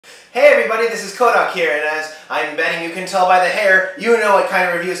Hey everybody, this is Kohdok here, and as I'm betting you can tell by the hair, you know what kind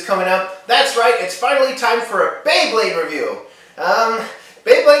of review is coming up. That's right, it's finally time for a Beyblade review.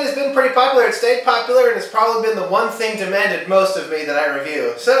 Beyblade has been pretty popular, it's stayed popular, and it's probably been the one thing demanded most of me that I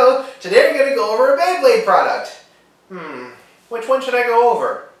review. So, today we're going to go over a Beyblade product. Which one should I go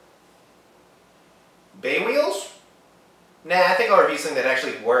over? Bay wheels? Nah, I think I'll review something that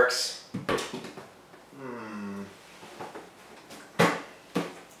actually works.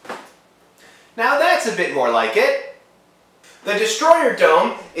 Now that's a bit more like it. The Destroyer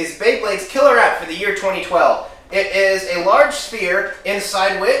Dome is Beyblade's killer app for the year 2012. It is a large sphere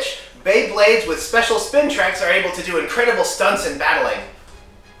inside which Beyblades with special spin tracks are able to do incredible stunts and battling.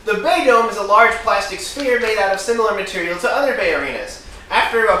 The Bay Dome is a large plastic sphere made out of similar material to other Bay arenas.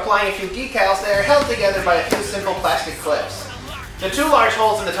 After applying a few decals, they are held together by a few simple plastic clips. The two large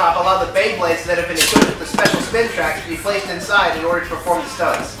holes in the top allow the Beyblades that have been equipped with the special spin tracks to be placed inside in order to perform the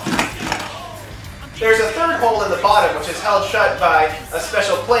stunts. There's a third hole in the bottom which is held shut by a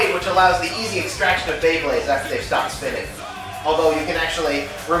special plate which allows the easy extraction of Beyblades after they've stopped spinning. Although you can actually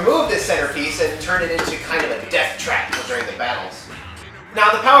remove this centerpiece and turn it into kind of a death trap during the battles.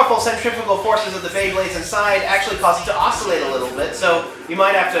 Now the powerful centrifugal forces of the Beyblades inside actually cause it to oscillate a little bit, so you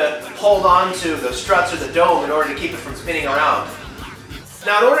might have to hold on to the struts or the dome in order to keep it from spinning around.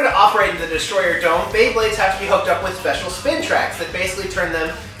 Now in order to operate in the Destroyer Dome, Beyblades have to be hooked up with special spin tracks that basically turn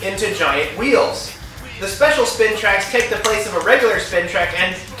them into giant wheels. The special spin tracks take the place of a regular spin track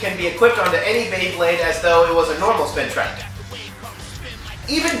and can be equipped onto any Beyblade as though it was a normal spin track.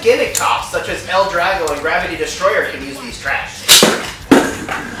 Even gimmick tops such as El Drago and Gravity Destroyer can use these tracks.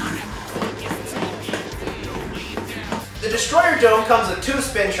 The Destroyer Dome comes with two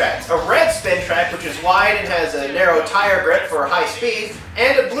spin tracks, a red spin track which is wide and has a narrow tire grip for high speed,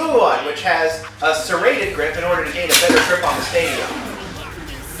 and a blue one which has a serrated grip in order to gain a better grip on the stadium.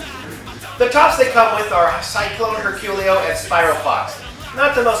 The tops they come with are Cyclone, Herculeo, and Spiral Fox.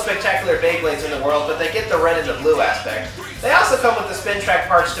 Not the most spectacular Beyblades in the world, but they get the red and the blue aspect. They also come with the spin track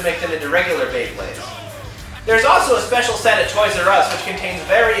parts to make them into regular Beyblades. There's also a special set at Toys R Us which contains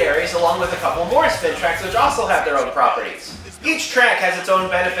Variaries along with a couple more spin tracks which also have their own properties. Each track has its own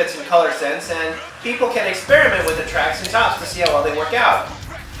benefits and color sense, and people can experiment with the tracks and tops to see how well they work out.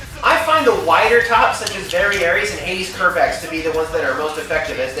 I find the wider tops, such as Variaries and Hades Curvax, to be the ones that are most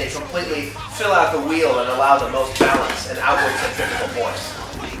effective as they completely fill out the wheel and allow the most balance and outward centrifugal force.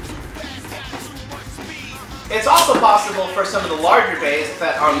 It's also possible for some of the larger bays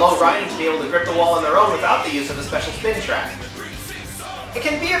that are low riding to be able to grip the wall on their own without the use of a special spin track. It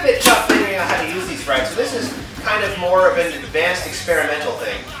can be a bit tough figuring out how to use these rides, so this is kind of more of an advanced experimental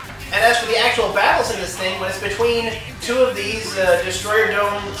thing. And as for the actual battles in this thing, when it's between two of these Destroyer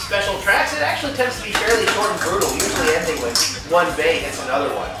Dome special tracks, it actually tends to be fairly short and brutal, usually ending when one bay hits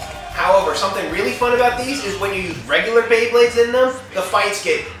another one. However, something really fun about these is when you use regular Beyblades in them, the fights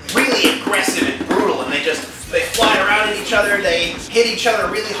get really aggressive and brutal, and they fly around at each other, they hit each other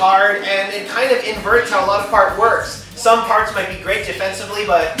really hard, and it kind of inverts how a lot of part works. Some parts might be great defensively,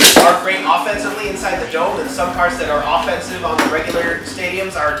 but are great offensively inside the dome, and some parts that are offensive on the regular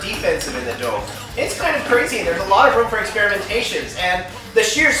stadiums are defensive in the dome. It's kind of crazy, and there's a lot of room for experimentations, and the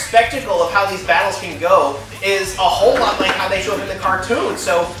sheer spectacle of how these battles can go is a whole lot like how they show up in the cartoon,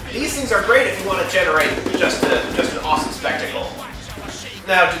 so these things are great if you want to generate just an awesome spectacle.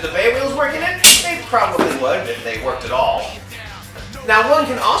 Now, do the Bay wheels work in it? They probably would, if they worked at all. Now, one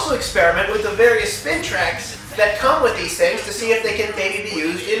can also experiment with the various spin tracks that come with these things to see if they can maybe be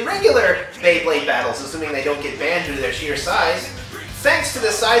used in regular Beyblade battles, assuming they don't get banned due to their sheer size. Thanks to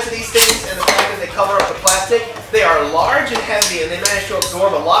the size of these things and the fact that they cover up the plastic, they are large and heavy, and they manage to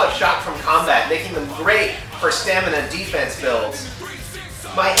absorb a lot of shock from combat, making them great for stamina defense builds.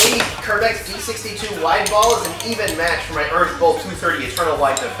 My Hades Curvex D62 wide ball is an even match for my Earth Bolt 230 Eternal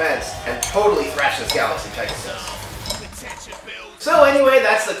Wide Defense, and totally thrashes Galaxy Pegasus. So anyway,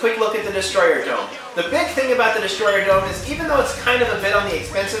 that's the quick look at the Destroyer Dome. The big thing about the Destroyer Dome is even though it's kind of a bit on the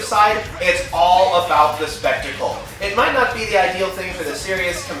expensive side, it's all about the spectacle. It might not be the ideal thing for the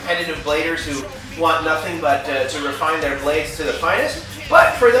serious competitive bladers who want nothing but to refine their blades to the finest,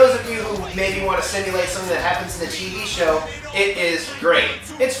 but for those of you who maybe want to simulate something that happens in the TV show, it is great.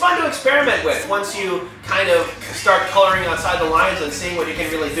 It's fun to experiment with once you kind of start coloring outside the lines and seeing what you can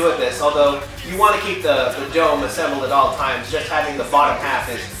really do with this, although you want to keep the dome assembled at all times. Just having the bottom half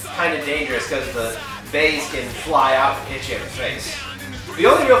is kind of dangerous because the bays can fly out and hit you in the face. The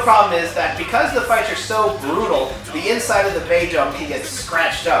only real problem is that because the fights are so brutal, the inside of the bay dome can get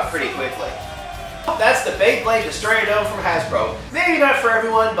scratched up pretty quickly. That's the Beyblade Destroyer Dome from Hasbro. Maybe not for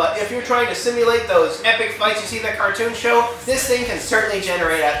everyone, but if you're trying to simulate those epic fights you see in the cartoon show, this thing can certainly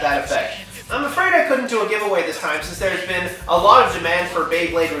generate that effect. I'm afraid I couldn't do a giveaway this time since there's been a lot of demand for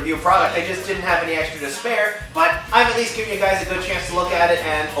Beyblade review product. I just didn't have any extra to spare, but I've at least given you guys a good chance to look at it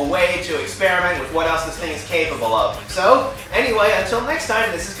and a way to experiment with what else this thing is capable of. So, anyway, until next time,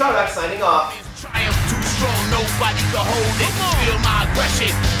 this is Kohdok signing off. I am too strong, nobody can hold it. Feel my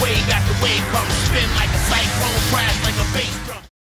aggression, wave after wave comes, spin like a cyclone, crash like a bass drum.